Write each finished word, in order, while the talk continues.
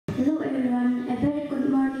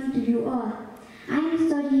you all. I am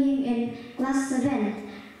studying in class 7.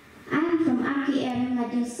 I am from RKM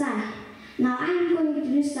Madisai. Now I am going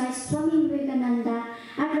to recite Swami Vivekananda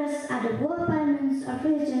address at the World Parliament of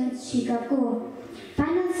Religions, Chicago.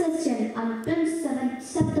 Final session on 27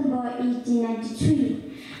 September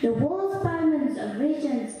 1893. The World Parliament of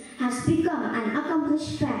Religions has become an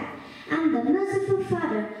accomplished fact, and the merciful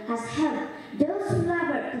Father has helped those who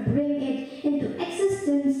labor to bring it into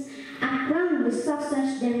existence and crown with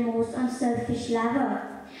success their most unselfish labor.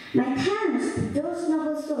 My thanks to those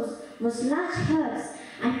noble souls with large hearts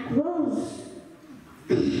and grows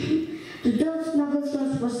to those noble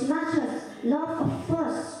souls with large hearts, love of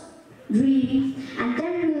first dream and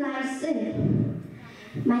then realize it.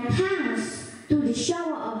 My thanks to the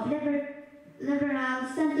shower of liberal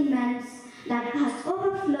sentiments that has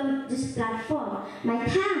overflowed this platform. My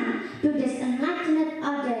thanks to this enlightened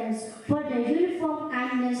audience for their uniform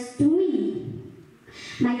kindness to me.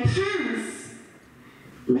 My thanks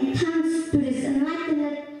to this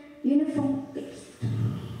enlightened uniform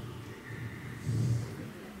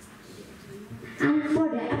and for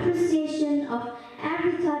the appreciation of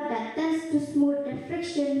every thought that tends to smooth the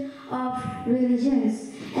friction of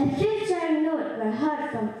religions. A few jarring notes were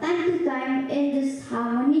heard from time to time in this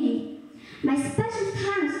harmony. My special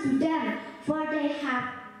thanks to them, for they have,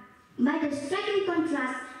 by the striking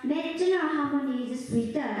contrast, made general harmony the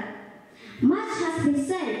sweeter. Much has been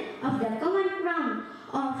said of the common ground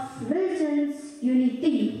of religion's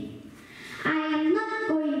unity. I am not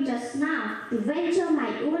going just now to venture my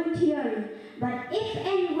own theory, but if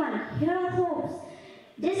anyone here hopes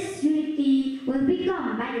this unity will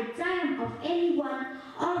become by the triumph of any one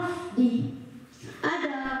of the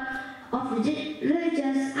other of the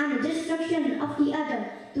religions and the destruction of the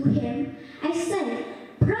other, to him I say,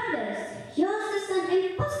 brothers, yours is an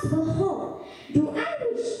impossible hope. Do I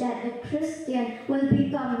wish that the Christian will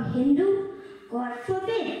become Hindu? God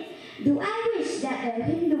forbid. Do I wish that a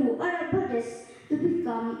Hindu or a Buddhist to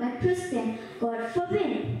become a Christian? God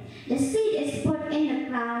forbid. The seed is put in the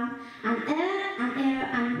ground, and air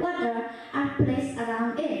and water are placed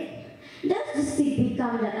around it. Does the seed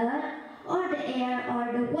become the earth, or the air,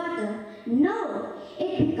 or the water? No,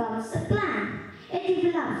 it becomes a plant. It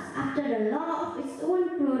develops after the law of its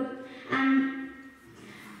own growth and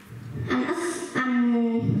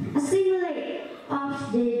assimilate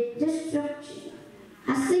of the destruction.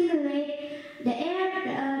 Assimilate the air,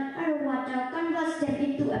 the earth, or the water, converts them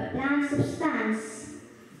into a plant substance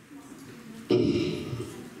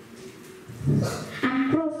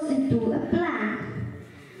and grows into a plant.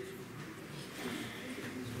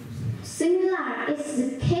 Similar is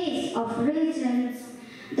the case of religions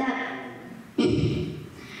that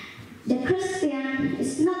the Christian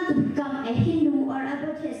is not to become a Hindu or a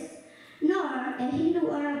Buddhist, nor a Hindu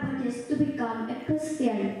or a Buddhist to become a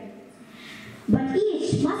Christian. But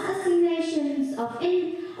each must assimilations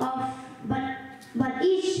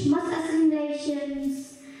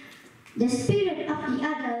the spirit of the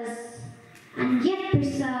others, and yet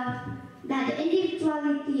preserve that the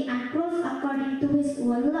individuality and growth according to his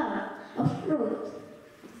own love of growth.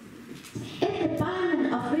 If the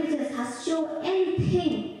Parliament of Religions has shown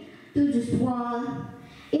anything to this world,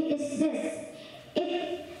 it is this.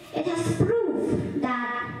 It has proved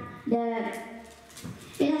that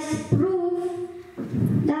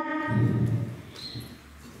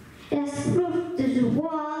to the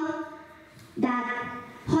world that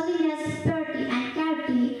holiness, purity, and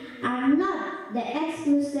charity are not the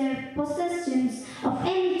exclusive possessions of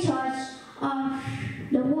any church of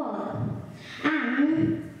the world,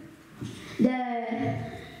 and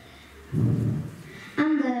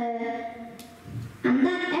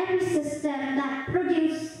that every system that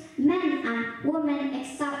produces men and women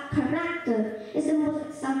exalt character is the most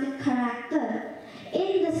exalted character.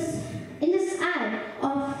 In this eye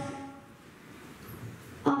of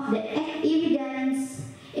the evidence,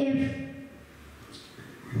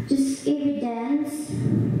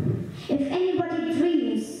 if anybody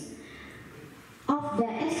dreams of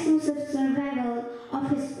the exclusive survival of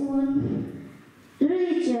his own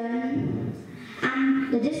religion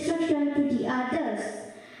and the destruction to the others,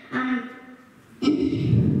 and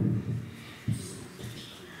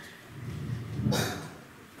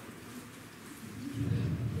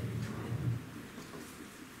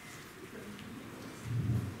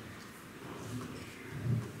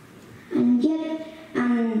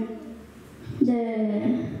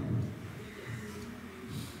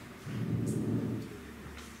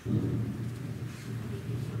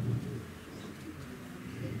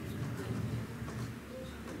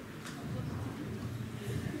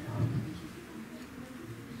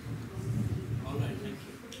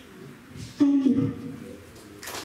thank you.